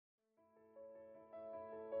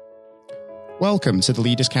Welcome to the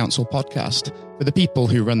Leaders Council podcast for the people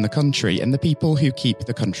who run the country and the people who keep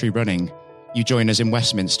the country running. You join us in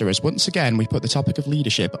Westminster as once again we put the topic of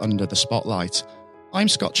leadership under the spotlight. I'm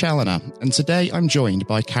Scott Challoner, and today I'm joined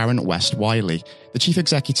by Karen West-Whylie, the Chief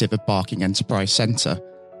Executive of Barking Enterprise Centre,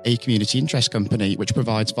 a community interest company which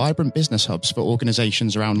provides vibrant business hubs for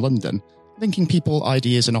organisations around London, linking people,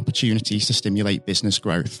 ideas and opportunities to stimulate business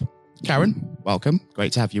growth. Karen, welcome.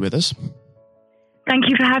 Great to have you with us. Thank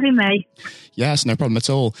you for having me. Yes, no problem at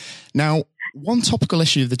all. Now, one topical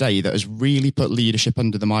issue of the day that has really put leadership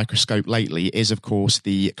under the microscope lately is, of course,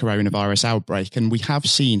 the coronavirus outbreak. And we have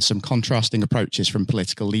seen some contrasting approaches from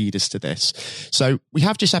political leaders to this. So we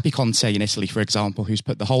have Giuseppe Conte in Italy, for example, who's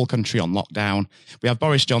put the whole country on lockdown. We have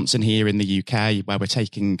Boris Johnson here in the UK, where we're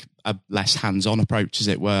taking a less hands-on approach, as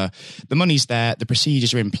it were. The money's there, the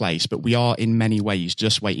procedures are in place, but we are in many ways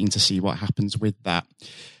just waiting to see what happens with that.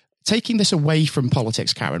 Taking this away from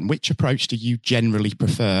politics, Karen, which approach do you generally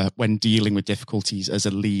prefer when dealing with difficulties as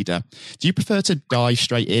a leader? Do you prefer to dive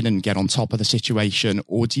straight in and get on top of the situation,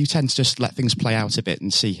 or do you tend to just let things play out a bit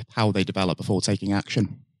and see how they develop before taking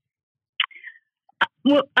action?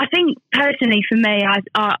 Well, I think personally for me,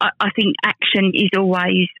 I think action is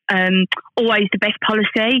always the best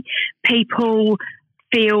policy. People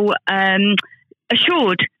feel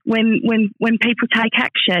assured when people take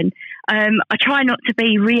action. I try not to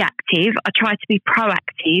be reactive. I try to be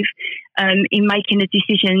proactive in making a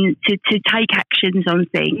decision to take actions on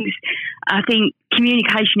things. I think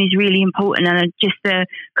communication is really important, and just the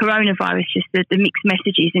coronavirus, just the mixed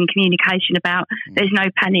messages and communication about there's no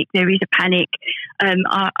panic, there is a panic.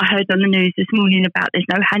 I heard on the news this morning about there's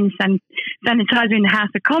no hand sanitizer in the House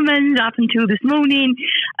of Commons up until this morning,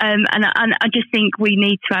 and I just think we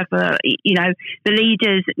need to have the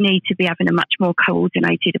leaders need to be having a much more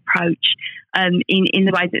coordinated approach in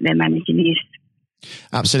the way that they're managing this.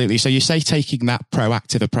 Absolutely. So you say taking that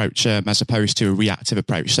proactive approach as opposed to a reactive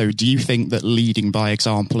approach. So do you think that leading by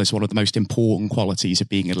example is one of the most important qualities of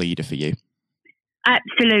being a leader for you?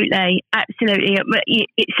 Absolutely.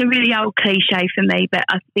 It's a really old cliche for me, but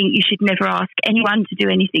I think you should never ask anyone to do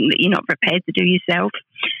anything that you're not prepared to do yourself.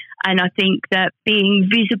 And I think that being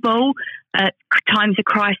visible at times of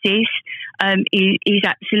crisis is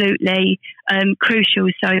absolutely crucial.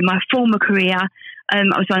 So in my former career, I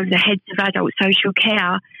was one of the heads of adult social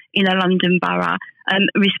care in a London borough,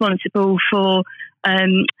 responsible for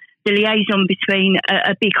the liaison between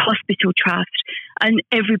a big hospital trust and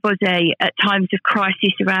everybody at times of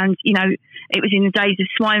crisis around, it was in the days of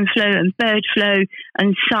swine flu and bird flu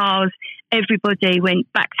and SARS. Everybody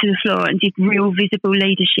went back to the floor and did real visible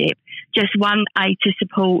leadership. Just one aid to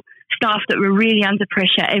support staff that were really under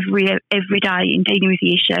pressure every day in dealing with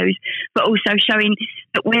the issues, but also showing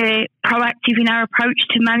that we're proactive in our approach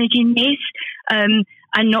to managing this and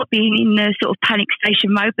not being in the sort of panic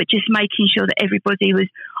station mode, but just making sure that everybody was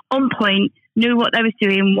on point, knew what they were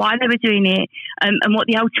doing, why they were doing it, and what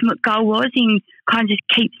the ultimate goal was in kind of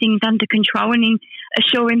keep things under control and in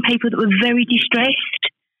assuring people that were very distressed.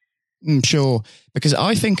 Sure, because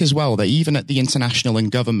I think as well that even at the international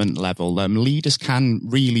and government level, leaders can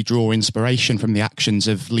really draw inspiration from the actions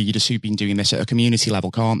of leaders who've been doing this at a community level,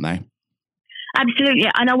 can't they? Absolutely,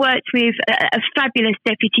 and I worked with a fabulous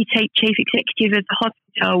deputy chief executive of the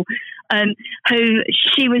hospital, who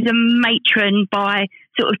she was a matron by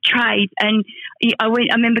sort of trade, and I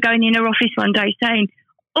remember going in her office one day saying,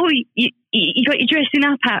 "Oh, you got your dressing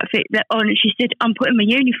up outfit on?" And she said, "I'm putting my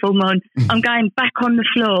uniform on. I'm going back on the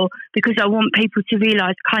floor because I want people to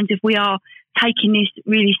realise kind of we are taking this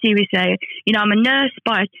really seriously. I'm a nurse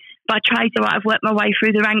by trade, so I've worked my way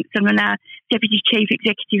through the ranks. I'm now Deputy Chief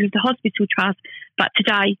Executive of the Hospital Trust, but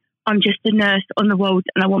today I'm just a nurse on the ward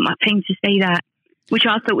and I want my team to see that," which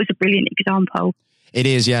I thought was a brilliant example. It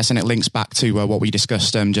is, yes, and it links back to what we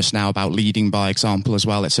discussed just now about leading by example as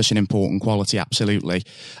well. It's such an important quality, absolutely.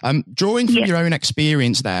 Drawing from your own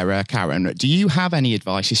experience there, Karen, do you have any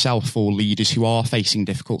advice yourself for leaders who are facing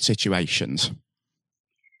difficult situations?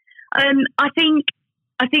 I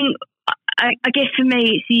guess for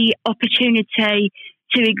me, it's the opportunity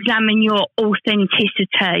to examine your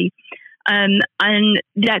authenticity. And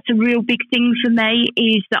that's a real big thing for me,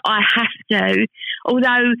 is that I have to,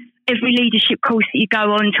 although every leadership course that you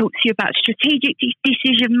go on talks to you about strategic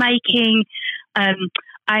decision making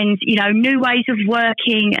and new ways of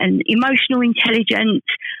working and emotional intelligence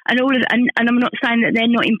and all of that, and I'm not saying that they're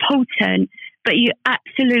not important, but you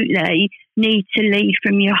absolutely need to lead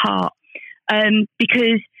from your heart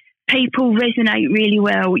because people resonate really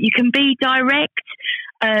well. You can be direct,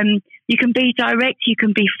 you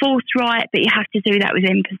can be forthright, but you have to do that with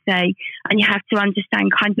empathy, and you have to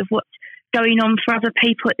understand kind of what's going on for other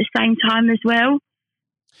people at the same time as well.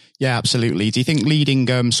 Yeah, absolutely. Do you think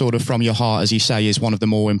leading sort of from your heart, as you say, is one of the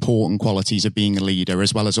more important qualities of being a leader,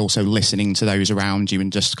 as well as also listening to those around you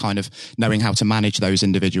and just kind of knowing how to manage those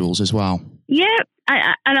individuals as well? Yeah,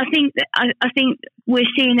 and I think we're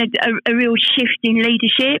seeing a real shift in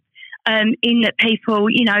leadership, in that people,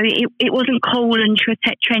 it wasn't cool and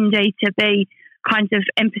trendy to be kind of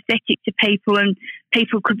empathetic to people, and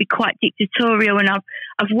people could be quite dictatorial. And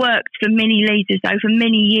I've worked for many leaders over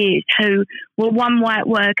many years who were one way at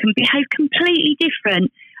work and behaved completely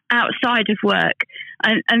different outside of work.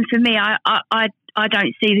 And for me, I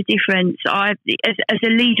don't see the difference. As a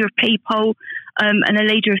leader of people, and a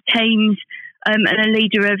leader of teams, and a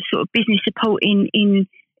leader of sort of business support in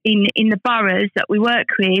the boroughs that we work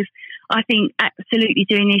with, I think absolutely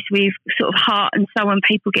doing this with sort of heart and soul and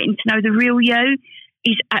people getting to know the real you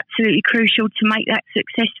is absolutely crucial to make that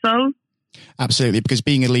successful. Absolutely, because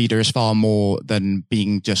being a leader is far more than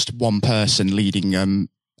being just one person leading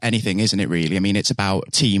anything, isn't it, really? I mean, it's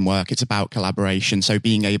about teamwork, it's about collaboration. So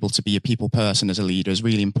being able to be a people person as a leader is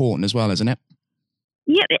really important as well, isn't it?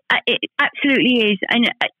 Yeah, it absolutely is.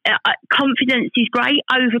 And confidence is great.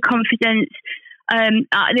 Overconfidence,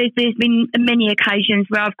 there's been many occasions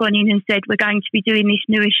where I've gone in and said, we're going to be doing this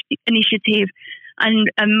new initiative, and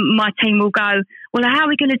my team will go, well, how are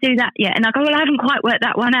we going to do that yet? And I go, well, I haven't quite worked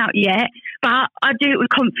that one out yet, but I do it with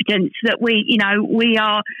confidence that we've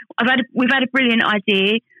had a brilliant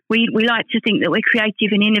idea. We like to think that we're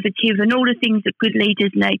creative and innovative and all the things that good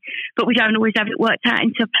leaders need, but we don't always have it worked out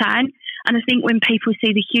into a plan. And I think when people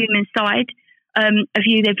see the human side of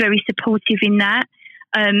you, they're very supportive in that.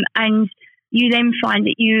 And you then find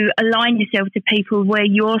that you align yourself to people where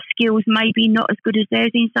your skills may be not as good as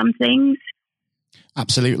theirs in some things.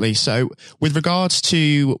 Absolutely. So with regards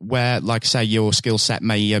to where, like I say, your skill set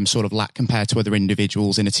may sort of lack compared to other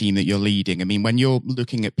individuals in a team that you're leading, I mean, when you're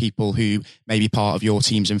looking at people who may be part of your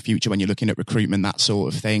teams in future, when you're looking at recruitment, that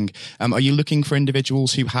sort of thing, are you looking for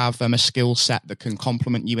individuals who have a skill set that can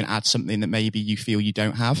complement you and add something that maybe you feel you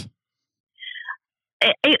don't have?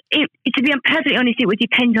 To be perfectly honest, it would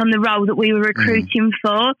depend on the role that we were recruiting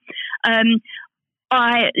for.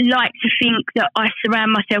 I like to think that I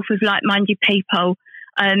surround myself with like-minded people.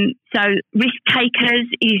 So risk takers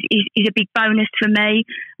is a big bonus for me.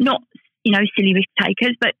 Not, silly risk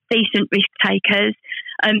takers, but decent risk takers.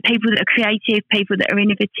 People that are creative, people that are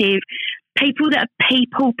innovative, people that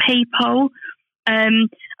are people. And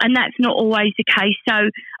that's not always the case. So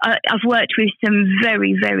I've worked with some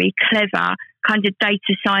very, very clever kind of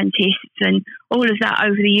data scientists and all of that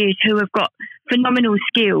over the years who have got phenomenal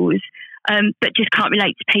skills, but just can't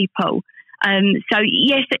relate to people. So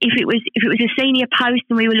yes, if it was a senior post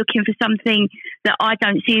and we were looking for something that I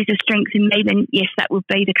don't see as a strength in me, then yes, that would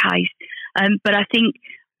be the case. But I think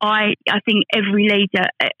every leader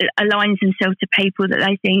aligns themselves to people that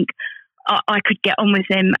they think I could get on with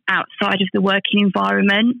them outside of the working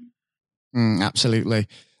environment. Absolutely.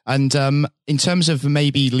 And in terms of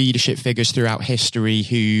maybe leadership figures throughout history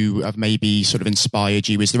who have maybe sort of inspired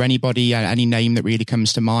you, is there anybody, any name that really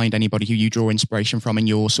comes to mind, anybody who you draw inspiration from in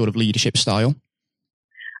your sort of leadership style?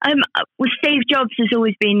 Well, Steve Jobs has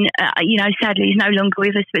always been, sadly he's no longer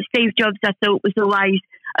with us, but Steve Jobs I thought was always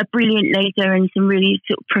a brilliant leader and some really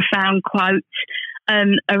sort of profound quotes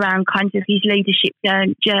around kind of his leadership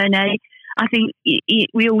journey. I think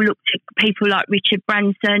we all looked at people like Richard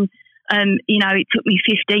Branson. It took me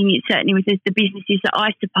 15 years, certainly with the businesses that I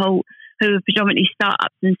support, who are predominantly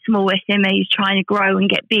startups and small SMEs trying to grow and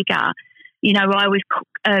get bigger. I always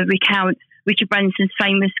recount Richard Branson's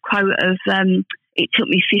famous quote of, it took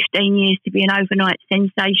me 15 years to be an overnight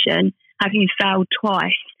sensation, having failed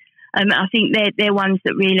twice. I think they're ones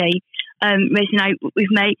that really resonate with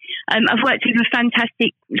me. I've worked with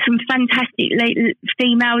some fantastic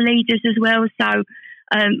female leaders as well. So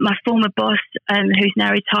my former boss, who's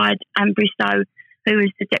now retired, Anne Bristow, who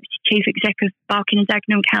was the Deputy Chief Exec of Barking and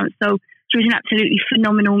Dagenham Council, she was an absolutely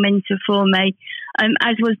phenomenal mentor for me,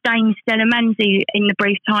 as was Dame Stella Manzi in the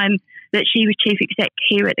brief time that she was Chief Exec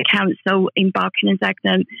here at the Council in Barking and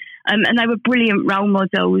Dagenham. And they were brilliant role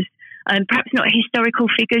models, perhaps not historical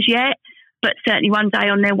figures yet, but certainly one day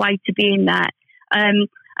on their way to being that. And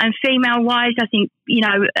female-wise, I think,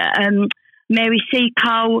 Mary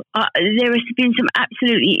Seacole, there has been some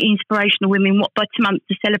absolutely inspirational women. What better month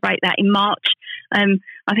to celebrate that in March?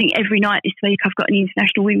 I think every night this week I've got an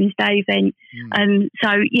International Women's Day event. So,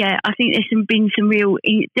 yeah, I think there's been some real...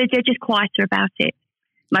 They're just quieter about it,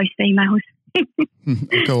 most females.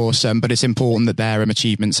 Of course, but it's important that their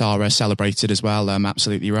achievements are celebrated as well.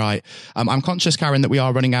 Absolutely right. I'm conscious, Karen, that we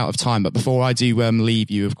are running out of time, but before I do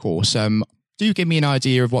leave you, of course, do give me an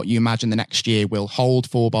idea of what you imagine the next year will hold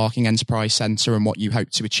for Barking Enterprise Centre and what you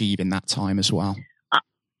hope to achieve in that time as well.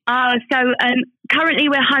 So currently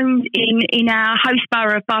we're homed in our host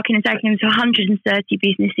borough of Barking and Dagenham to 130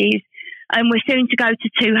 businesses. We're soon to go to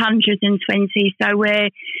 220. So we're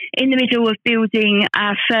in the middle of building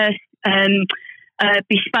our first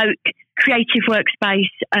bespoke creative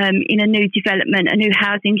workspace in a new development, a new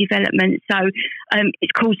housing development. So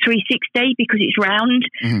it's called 360 because it's round.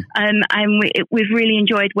 And we've really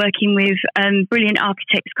enjoyed working with brilliant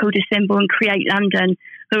architects called Assemble and Create London,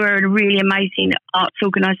 who are a really amazing arts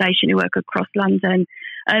organisation who work across London.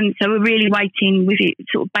 So we're really waiting with it,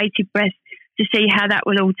 sort of bated breath, to see how that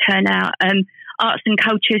will all turn out. Arts and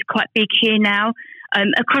culture is quite big here now,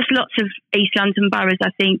 across lots of East London boroughs,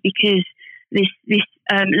 I think, because this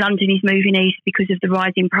London is moving east because of the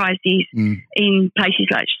rising prices in places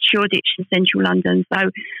like Shoreditch and Central London. So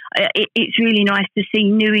it's really nice to see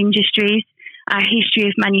new industries. Our history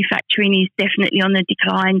of manufacturing is definitely on the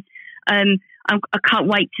decline. I can't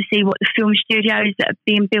wait to see what the film studios that are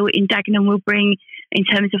being built in Dagenham will bring in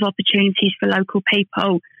terms of opportunities for local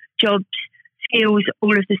people, jobs, skills,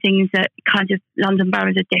 all of the things that kind of London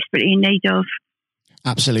boroughs are desperately in need of.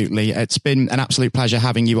 Absolutely. It's been an absolute pleasure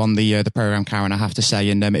having you on the programme, Karen, I have to say,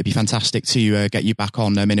 and it'd be fantastic to get you back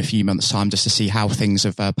on in a few months' time just to see how things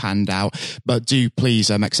have panned out. But do please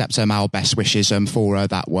accept our best wishes for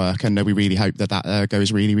that work, and we really hope that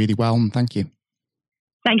goes really, really well, and thank you.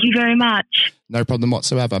 Thank you very much. No problem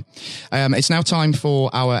whatsoever. It's now time for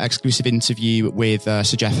our exclusive interview with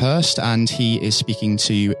Sir Geoff Hurst, and he is speaking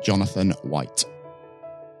to Jonathan White.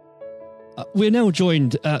 We're now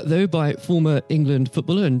joined, though, by former England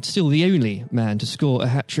footballer and still the only man to score a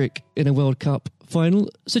hat-trick in a World Cup final,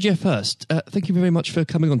 Sir Geoff Hurst. Thank you very much for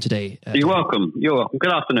coming on today. You're welcome. You're welcome.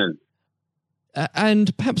 Good afternoon.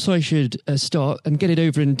 And perhaps I should start and get it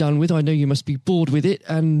over and done with. I know you must be bored with it,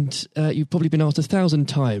 and you've probably been asked 1,000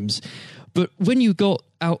 times. But when you got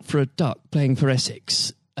out for a duck playing for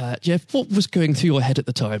Essex, Geoff, what was going through your head at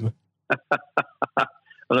the time?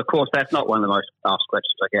 Well, of course, that's not one of the most asked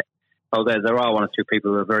questions I get. Oh, there are one or two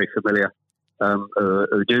people who are very familiar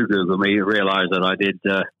who do Google me, who realise that I did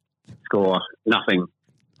score nothing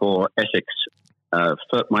for Essex,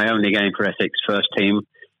 my only game for Essex first team,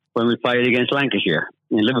 when we played against Lancashire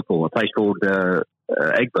in Liverpool, a place called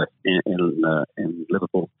Egbert in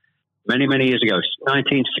Liverpool, many, many years ago,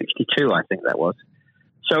 1962, I think that was.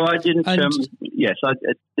 So I didn't, I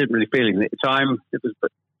didn't really feel it at the time. It was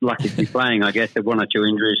lucky to be playing, I guess. There were one or two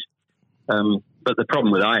injuries. But the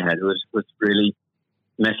problem that I had was really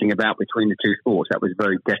messing about between the two sports. That was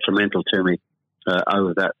very detrimental to me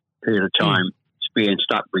over that period of time, being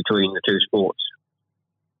stuck between the two sports.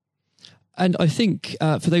 And I think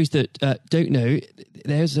for those that don't know,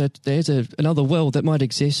 there's another world that might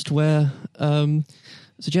exist where Sir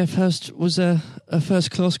Geoff Hurst was a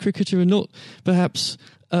first-class cricketer and not perhaps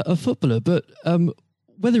a footballer. But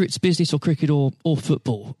whether it's business or cricket or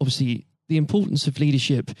football, obviously the importance of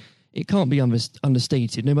leadership, it can't be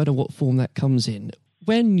understated, no matter what form that comes in.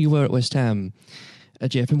 When you were at West Ham,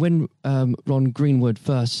 Geoff, and when Ron Greenwood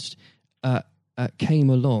first came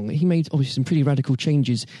along, he made obviously some pretty radical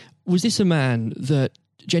changes. Was this a man that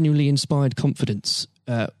genuinely inspired confidence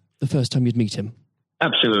the first time you'd meet him?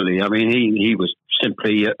 Absolutely. I mean, he was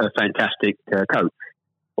simply a fantastic coach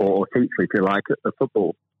or teacher, if you like, at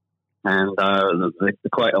football. And the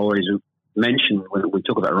quite always mentioned when we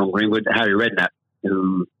talk about Ron Greenwood, Harry Redknapp,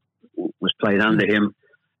 who was played under him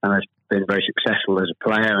and has been very successful as a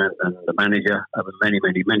player and the manager over many,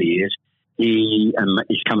 many, many years. He's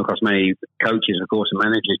come across many coaches, of course, and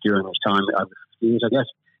managers during his time over 50 years, I guess.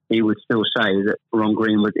 He would still say that Ron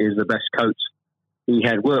Greenwood is the best coach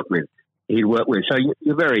he'd worked with. So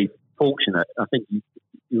you're very fortunate. I think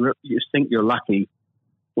you think you're lucky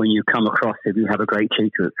when you come across, if you have a great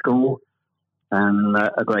teacher at school and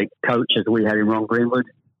a great coach, as we had in Ron Greenwood,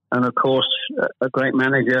 and of course a great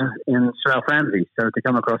manager in Sir Alf Ramsey. So to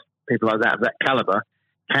come across people like that, of that calibre,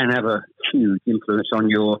 can have a huge influence on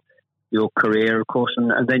your career, of course,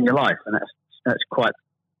 and then your life. And that's quite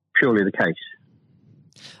purely the case.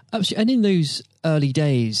 Absolutely. And in those early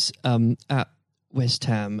days at West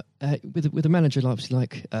Ham, with a manager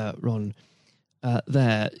like Ron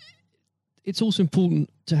there, it's also important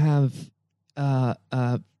to have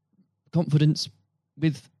confidence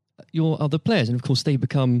with your other players, and of course they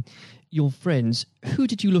become your friends. Who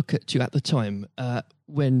did you look at at the time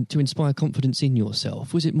when to inspire confidence in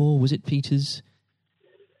yourself? Was it Peters?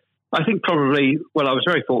 I think probably, I was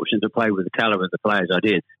very fortunate to play with the calibre of the players I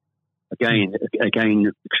did. Again,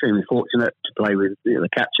 extremely fortunate to play with the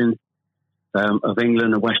captain of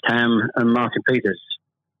England and West Ham and Martin Peters.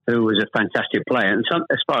 who was a fantastic player. And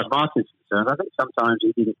as far as Martin's concerned, I think sometimes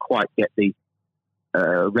he didn't quite get the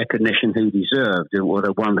recognition he deserved. What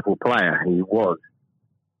a wonderful player he was.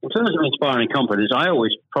 In terms of inspiring confidence, I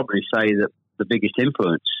always probably say that the biggest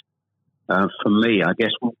influence for me, I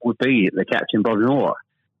guess, would be the captain, Bob Noor.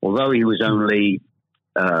 Although he was only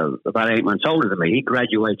about 8 months older than me, he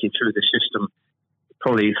graduated through the system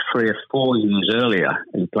probably 3 or 4 years earlier.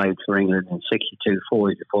 He played for England in 62, 4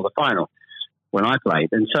 years before the final when I played.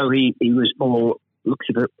 And so he was more, looked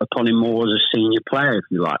upon him more as a senior player, if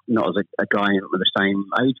you like, not as a guy with the same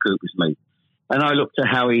age group as me. And I looked at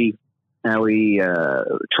how he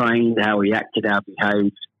trained, how he acted, how he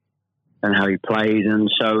behaved, and how he played. And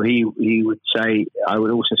so he would say, I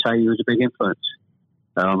would also say he was a big influence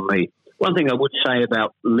on me. One thing I would say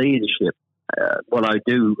about leadership, what I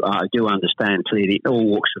do understand clearly in all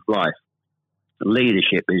walks of life,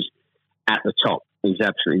 leadership is at the top, is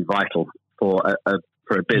absolutely vital for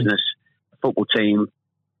a business, a football team,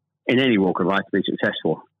 in any walk of life to be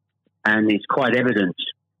successful. And it's quite evident.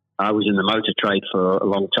 I was in the motor trade for a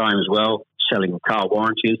long time as well, selling car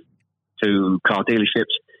warranties to car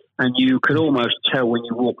dealerships. And you could almost tell when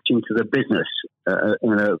you walked into the business,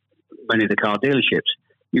 many of the car dealerships,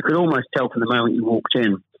 you could almost tell from the moment you walked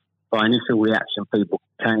in by initial reaction, people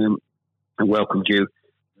came and welcomed you,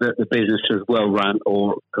 that the business was well run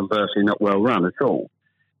or conversely not well run at all.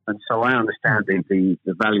 And so I understand the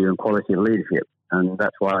value and quality of leadership. And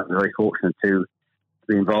that's why I'm very fortunate to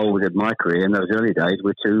be involved in my career in those early days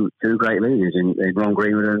with two great leaders in Ron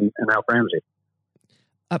Greenwood and Alf Ramsey.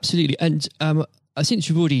 Absolutely. And since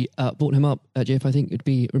you've already brought him up, Jeff, I think it'd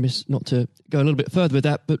be remiss not to go a little bit further with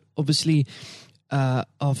that. But obviously,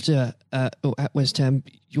 after at West Ham,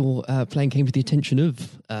 your playing came to the attention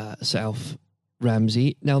of Sir Alf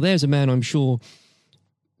Ramsey. Now, there's a man I'm sure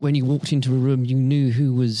when you walked into a room, you knew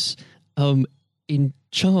who was in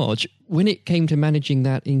charge. When it came to managing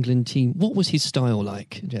that England team, what was his style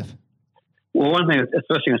like, Jeff? Well, the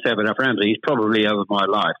first thing I say about Alf Ramsey, he's probably over my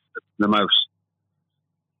life the most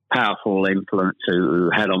powerful influence who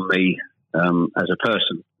had on me as a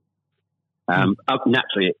person.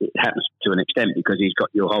 Naturally, it happens to an extent because he's got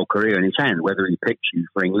your whole career in his hand. Whether he picks you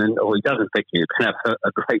for England or he doesn't pick you, it can have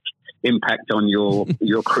a great impact on your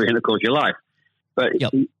career and, of course, your life. But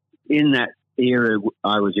in that era,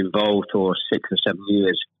 I was involved for 6 or 7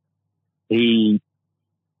 years.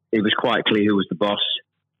 It was quite clear who was the boss.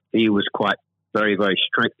 He was quite very, very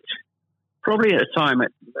strict. Probably at a time,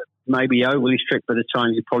 maybe overly strict, but at a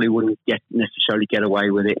time you probably wouldn't necessarily get away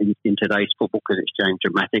with it in today's football because it's changed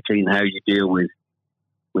dramatically in how you deal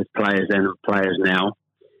with players then and players now.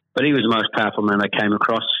 But he was the most powerful man I came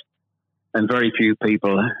across, and very few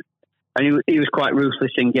people. And he was quite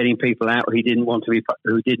ruthless in getting people out who didn't want to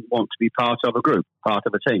be part of a group, part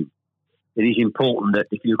of a team. It is important that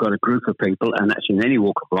if you've got a group of people, and that's in any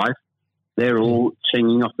walk of life, they're all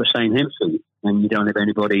singing off the same hymn sheet, and you don't have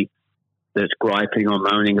anybody that's griping or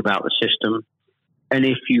moaning about the system. And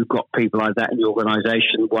if you've got people like that in your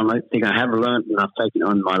organisation, one thing I have learned, and I've taken it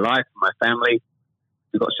on in my life, my family,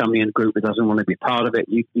 you've got somebody in the group that doesn't want to be part of it,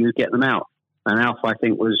 you get them out. And Alf, I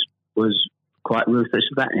think, was quite ruthless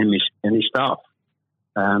with that in his staff.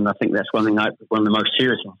 And I think that's one of the most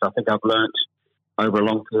serious things I think I've learnt over a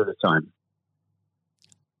long period of time.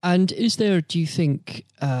 And is there, do you think,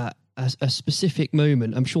 a specific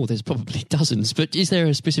moment, I'm sure there's probably dozens, but is there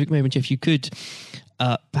a specific moment, if you could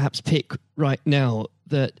perhaps pick right now,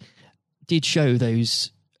 that did show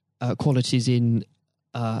those qualities in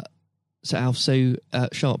Sir Alf so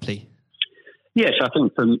sharply? Yes, I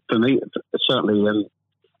think for me, certainly,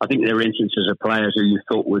 I think there are instances of players who you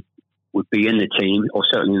thought would be in the team or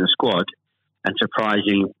certainly in the squad, and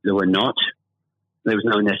surprising they were not. There was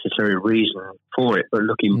no necessary reason for it, but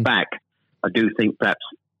looking back, I do think perhaps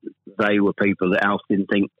they were people that Alf didn't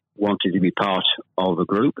think wanted to be part of a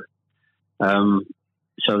group.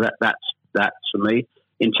 So that's for me.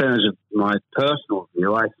 In terms of my personal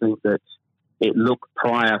view, I think that it looked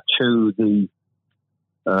prior to the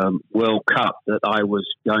World Cup that I was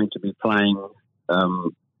going to be playing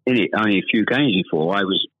in it only a few games before. I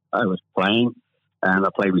was playing, and I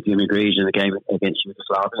played with Jimmy Greaves in a game against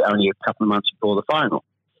Yugoslavia only a couple of months before the final.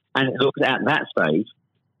 And it looked at that stage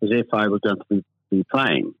as if I was going to be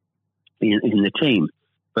playing in the team.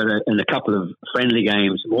 But in a couple of more friendly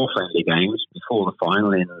games before the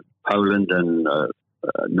final in Poland and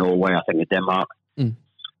Norway, I think, and Denmark,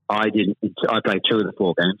 I played 2 of the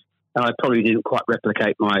 4 games, and I probably didn't quite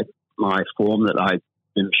replicate my form that I'd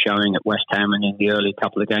been showing at West Ham and in the early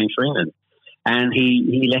couple of games for England. And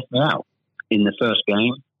he left me out in the first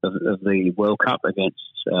game of the World Cup against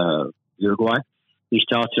Uruguay. He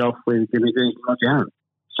started off with Jimmy Greaves and Roger Hunt.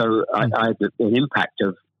 So I had an impact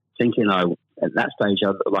of thinking at that stage I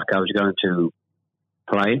was going to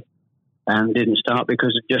play, and didn't start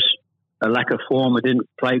because of just a lack of form. I didn't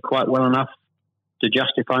play quite well enough to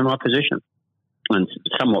justify my position. And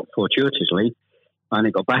somewhat fortuitously, I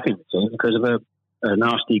only got back in the team because of a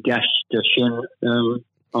nasty gash to shin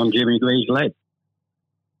on Jimmy Greaves' leg.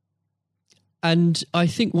 And I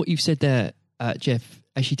think what you've said there, Jeff,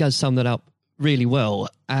 actually does sum that up really well.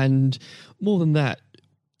 And more than that,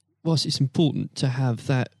 whilst it's important to have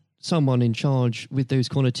that someone in charge with those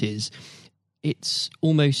qualities, it's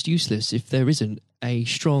almost useless if there isn't a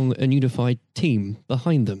strong and unified team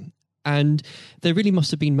behind them. And there really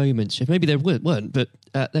must have been moments, Jeff, maybe there weren't, but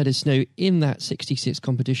let us know, in that 66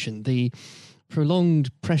 competition, the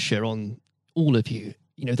prolonged pressure on all of you,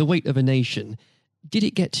 the weight of a nation, did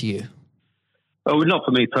it get to you? Oh, not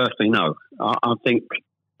for me personally, no. I think,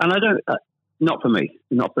 and I don't, not for me,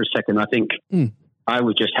 not for a second. I think I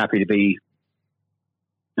was just happy to be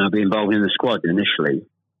involved in the squad initially.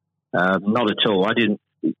 Not at all.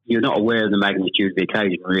 You're not aware of the magnitude of the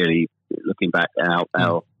occasion, really, looking back out.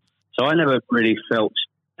 So I never really felt,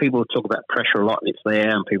 people talk about pressure a lot, and it's there,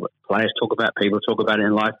 and people talk about it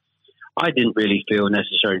in life. I didn't really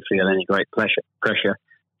necessarily feel any great pressure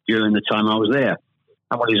during the time I was there.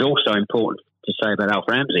 And what is also important to say about Alf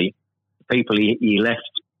Ramsey, the people he left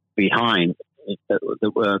behind, that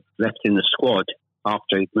were left in the squad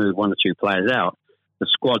after he moved one or two players out, the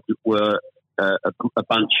squad were a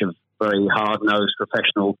bunch of very hard-nosed,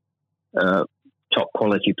 professional,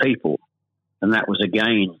 top-quality people. And that was,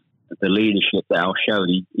 again, the leadership that Al showed.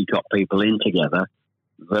 He got people in together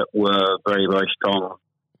that were very, very strong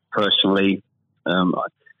personally. And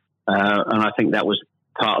I think that was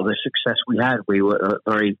part of the success we had. We were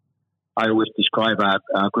I always describe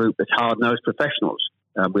our group as hard-nosed professionals.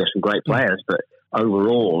 We have some great players, but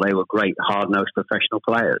overall they were great hard-nosed professional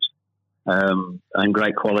players. And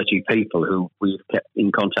great quality people who we've kept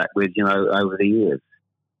in contact with, over the years.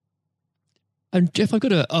 And Jeff, I've got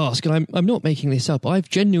to ask, and I'm not making this up, I've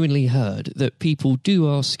genuinely heard that people do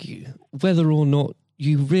ask you whether or not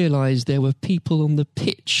you realise there were people on the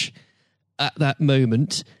pitch at that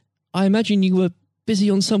moment. I imagine you were busy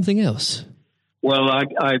on something else. Well,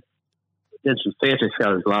 I did some theatre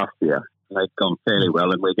shows last year. They've gone fairly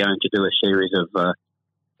well, and we're going to do a series of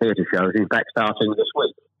theatre shows, in fact, starting this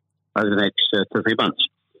week, over the next 2 or 3 months.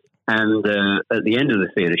 And at the end of the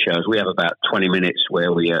theatre shows, we have about 20 minutes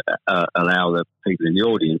where we allow the people in the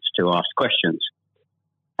audience to ask questions.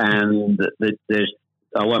 And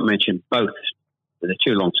I won't mention both. They're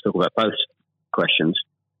too long to talk about both questions.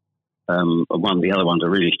 The other one's a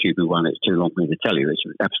really stupid one. It's too long for me to tell you. It's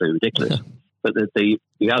absolutely ridiculous. But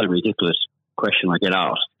the other ridiculous question I get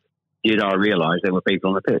asked, did I realise there were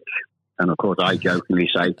people on the pitch? And of course, I jokingly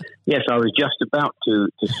say, yes, I was just about to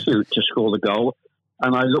shoot to score the goal.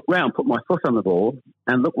 And I looked round, put my foot on the ball,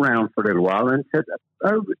 and looked round for a little while and said,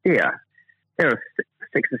 oh dear, there are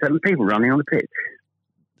 6 or 7 people running on the pitch.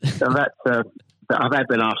 So I've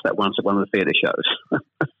been asked that once at one of the theatre shows.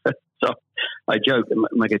 So I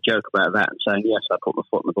make a joke about that and saying, yes, I put my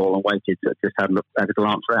foot on the ball and waited to just have a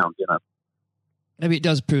glance round, Maybe it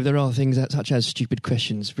does prove there are things such as stupid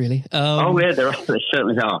questions, really. Oh, yeah, there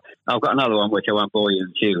certainly are. I've got another one which I won't bore you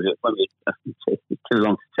into. It's too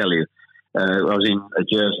long to tell you. I was in a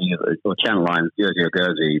Jersey or Channel Line, Jersey or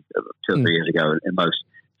Guernsey 2 or 3 years ago, and most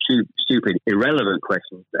stupid, irrelevant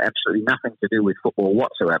questions, absolutely nothing to do with football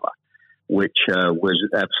whatsoever, which was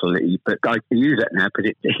absolutely, but I can use that now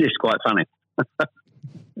because it is quite funny.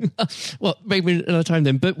 Well, maybe another time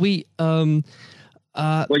then, but we... well,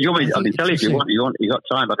 you want me? I can tell you if you want. You got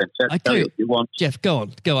time? I can tell you if you want. Jeff, go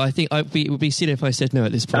on. Go. I think it would be silly if I said no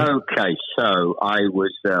at this point. Okay, so I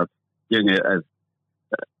was doing at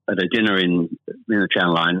a dinner in the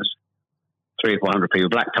Channel Lines, 300 or 400 people,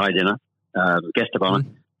 black tie dinner, guest of honour.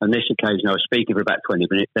 On this occasion, I was speaking for about 20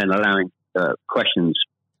 minutes, then allowing questions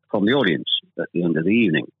from the audience at the end of the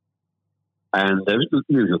evening. And there was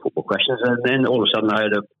usual football questions, and then all of a sudden I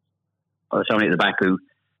had somebody at the back who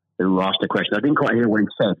asked a question. I didn't quite hear what he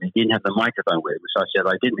said. He didn't have the microphone with him. So I said,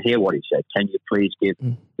 I didn't hear what he said. Can you please give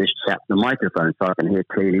this chap the microphone so I can hear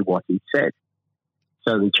clearly what he said?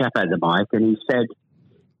 So the chap had the mic and he said,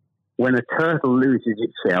 when a turtle loses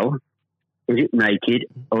its shell, is it naked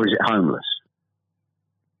or is it homeless?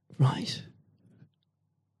 Right.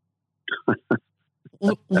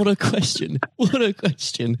 What a question. What a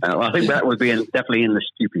question. I think that would be definitely in the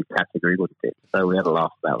stupid category, wouldn't it? So we had a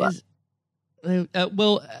laugh about that.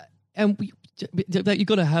 You've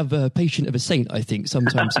got to have a patient of a saint, I think,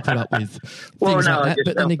 sometimes to put up with things like that.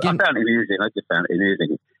 But then again, I found it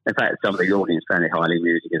amusing. In fact, some of the audience found it highly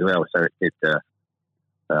amusing as well. So it did.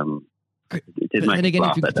 It did make me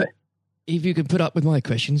laugh that day. If you can put up with my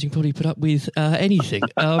questions, you can probably put up with anything.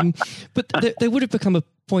 But there would have become a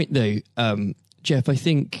point, though, Jeff, I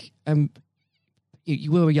think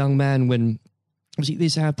you were a young man when obviously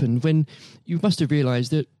this happened, when you must have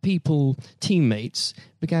realised that teammates,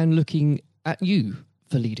 began looking at you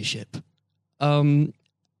for leadership.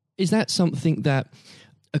 Is that something that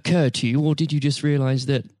occurred to you, or did you just realise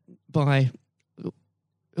that by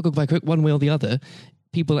one way or the other,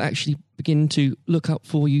 people actually begin to look up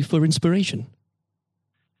for you for inspiration?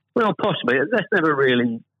 Well, possibly. That's never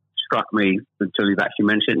really struck me until you've actually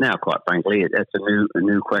mentioned it now, quite frankly. That's a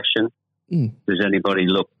new question. Does anybody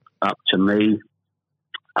look up to me?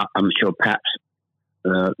 I'm sure perhaps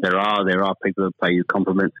there are people who pay you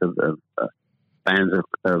compliments of fans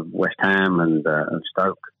of West Ham and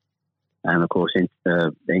Stoke, and of course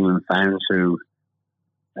England fans who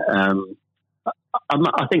I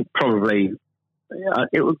think probably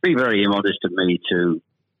it would be very immodest of me to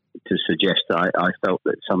suggest that I felt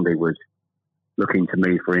that somebody was looking to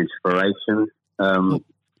me for inspiration.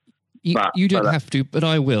 You don't have to, but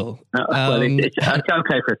I will. Well, it's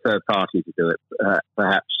okay for a third party to do it.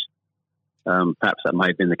 Perhaps that may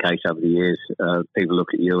have been the case over the years. People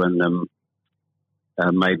look at you and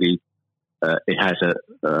maybe it has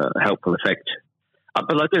a helpful effect.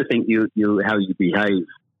 But I do think you how you behave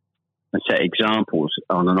and set examples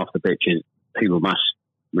on and off the pitch, people must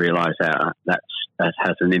realise that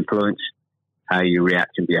has an influence. How you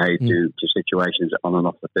react and behave to situations on and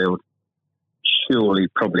off the field surely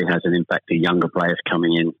probably has an impact to younger players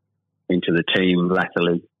coming into the team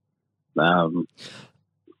latterly.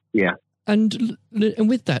 Yeah. And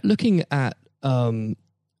with that, looking at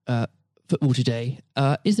football today,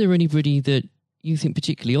 is there anybody that you think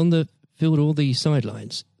particularly on the field or the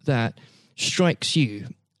sidelines that strikes you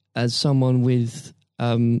as someone with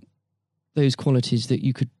those qualities that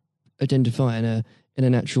you could identify in a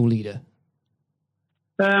natural leader?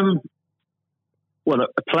 Well,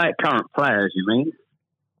 current players, you mean?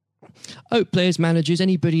 Oh, players, managers,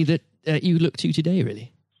 anybody that you look to today,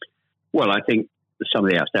 really? Well, I think some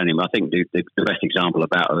of the outstanding. I think the best example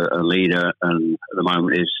about a leader at the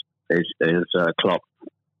moment is Klopp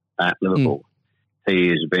at Liverpool. He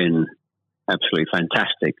has been absolutely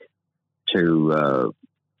fantastic to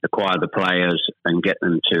acquire the players and get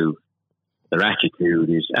them to. Their attitude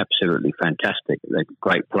is absolutely fantastic. They're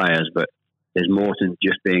great players, but there's more than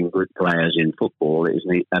just being good players in football. It is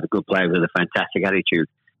have a good player with a fantastic attitude,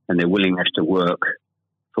 and their willingness to work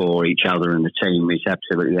for each other and the team is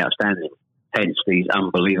absolutely outstanding. Hence these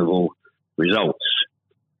unbelievable results.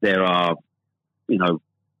 There are,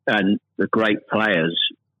 and the great players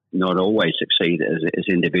not always succeed as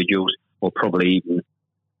individuals, or probably even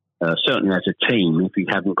certainly as a team if you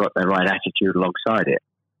haven't got the right attitude alongside it.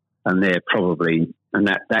 And they're probably, and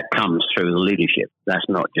that comes through the leadership. That's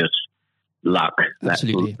not just luck. That's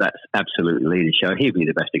absolute leadership. He'd be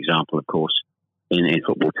the best example, of course, in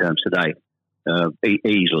football terms today.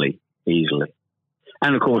 Easily.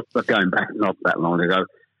 And of course, but going back not that long ago,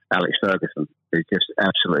 Alex Ferguson is just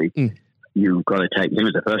absolutely. You've got to take him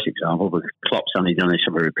as the first example, because Klopp's only done this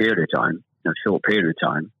over a period of time, a short period of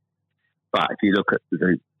time. But if you look at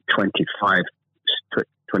the 26,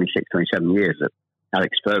 27 years that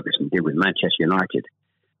Alex Ferguson did with Manchester United,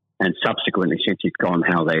 and subsequently since he's gone,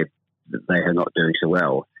 how they are not doing so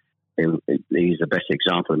well. He's the best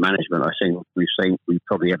example of management we've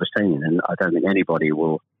probably ever seen, and I don't think anybody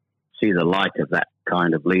will see the like of that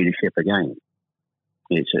kind of leadership again.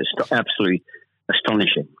 It's absolutely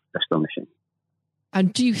astonishing.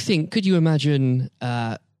 And do you think? Could you imagine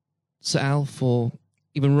Sir Alf or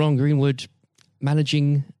even Ron Greenwood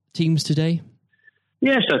managing teams today?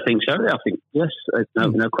 Yes, I think so. I think yes,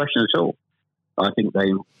 no question at all. I think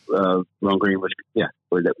Ron Greenwood. Yeah,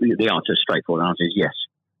 well, the answer, straightforward answer is yes.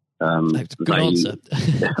 Good answer.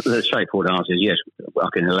 The straightforward answer is yes. I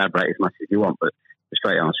can elaborate as much as you want, but the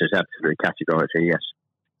straight answer is absolutely categorically yes.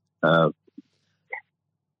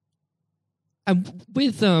 And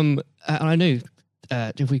with and I know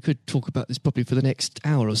if we could talk about this probably for the next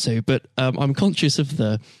hour or so, but I'm conscious of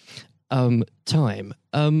the time.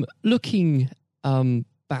 Looking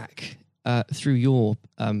back through your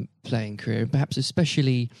playing career, perhaps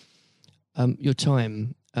especially your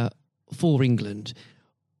time for England,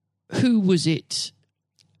 who was it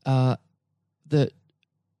that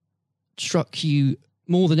struck you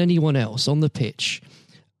more than anyone else on the pitch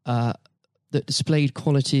that displayed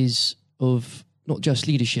qualities of not just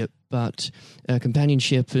leadership but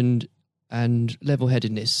companionship and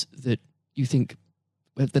level-headedness that you think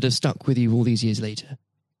that have stuck with you all these years later?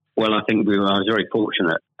 Well, I think I was very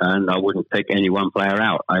fortunate, and I wouldn't pick any one player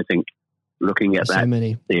out. I think looking at that. So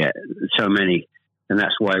many. Yeah, so many. And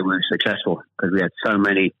that's why we were successful, because we had so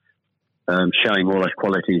many showing all those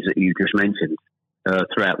qualities that you just mentioned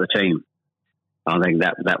throughout the team. I think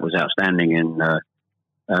that was outstanding, and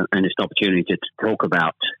it's an opportunity to talk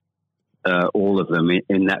about all of them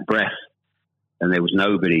in that breath. And there was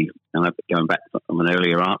nobody, and going back from an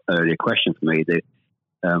earlier question for me,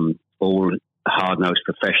 all hard-nosed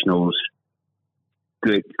professionals,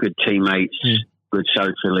 good teammates, good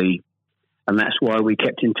socially, and that's why we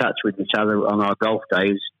kept in touch with each other on our golf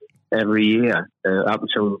days every year, up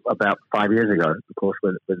until about 5 years ago, of course,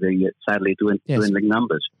 with the sadly dwindling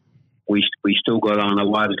numbers. We still got on, our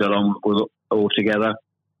wives got on all together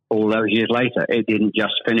all those years later. It didn't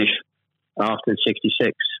just finish after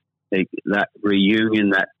 66. That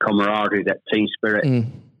reunion, that camaraderie, that team spirit,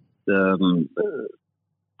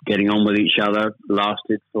 getting on with each other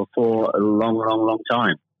lasted for a long, long, long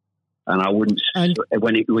time. And I wouldn't,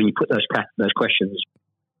 when you put those questions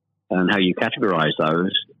and how you categorize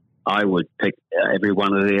those, I would pick every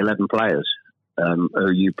one of the 11 players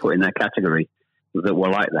who you put in that category that were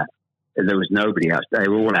like that. There was nobody else. They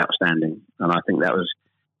were all outstanding. And I think that was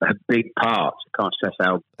a big part. I can't stress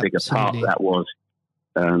how big a part that was.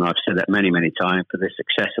 And I've said that many, many times, for the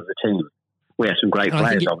success of the team. We had some great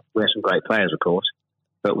players. We had some great players, of course.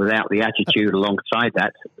 But without the attitude alongside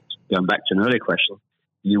that, going back to an earlier question,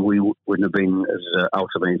 we wouldn't have been as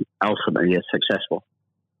ultimately as successful.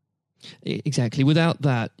 Exactly. Without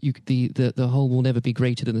that, the whole will never be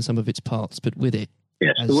greater than the sum of its parts. But with it,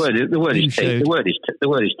 yes, the word is team. The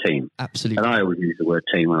word is team. Absolutely. And I always use the word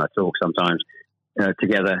team when I talk. Sometimes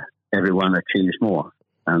together, everyone achieves more,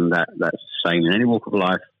 and that's the same in any walk of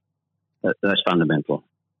life. That's fundamental.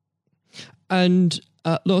 And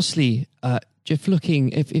lastly, Jeff, looking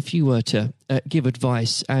if you were to give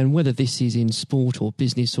advice, and whether this is in sport or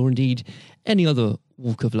business or indeed any other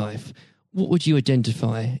walk of life, what would you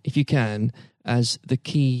identify, if you can, as the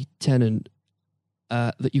key tenet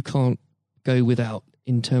that you can't go without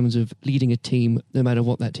in terms of leading a team, no matter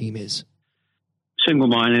what that team is?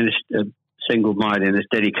 Single-mindedness,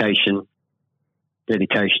 dedication to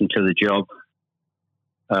the job,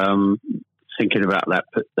 thinking about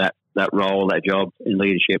that role, that job in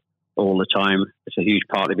leadership all the time. It's a huge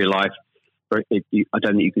part of your life. I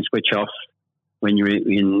don't think you can switch off when you're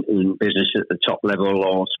in business at the top level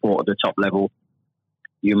or sport at the top level.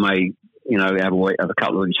 You may, have a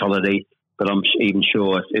couple of weeks holiday, but I'm even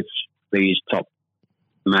sure if these top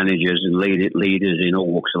managers and leaders in all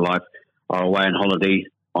walks of life are away on holiday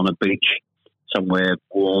on a beach somewhere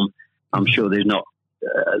warm, I'm sure they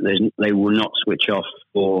will not switch off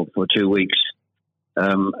for 2 weeks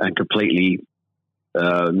and completely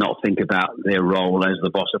not think about their role as the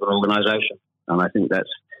boss of an organisation. And I think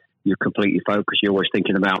you're completely focused. You're always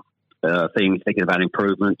thinking about things, thinking about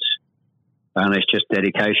improvements, and it's just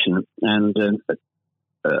dedication and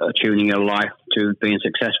tuning your life to being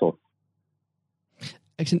successful.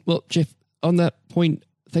 Excellent. Well, Jeff, on that point,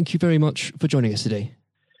 thank you very much for joining us today.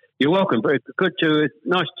 You're welcome. Very good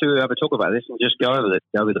nice to have a talk about this and just go over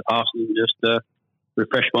the past and just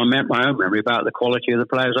refresh my own memory about the quality of the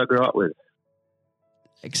players I grew up with.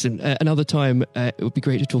 Excellent. Another time, it would be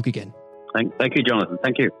great to talk again. Thank you, Jonathan.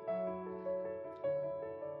 Thank you.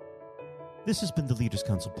 This has been the Leaders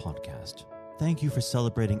Council podcast. Thank you for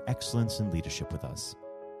celebrating excellence in leadership with us.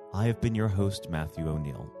 I have been your host, Matthew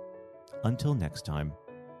O'Neill. Until next time,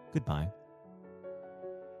 goodbye.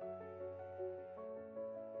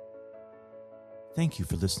 Thank you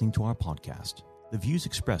for listening to our podcast. The views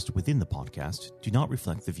expressed within the podcast do not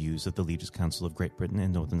reflect the views of the Leaders Council of Great Britain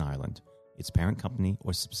and Northern Ireland, its parent company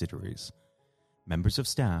or subsidiaries, members of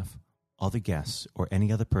staff, other guests, or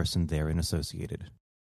any other person therein associated.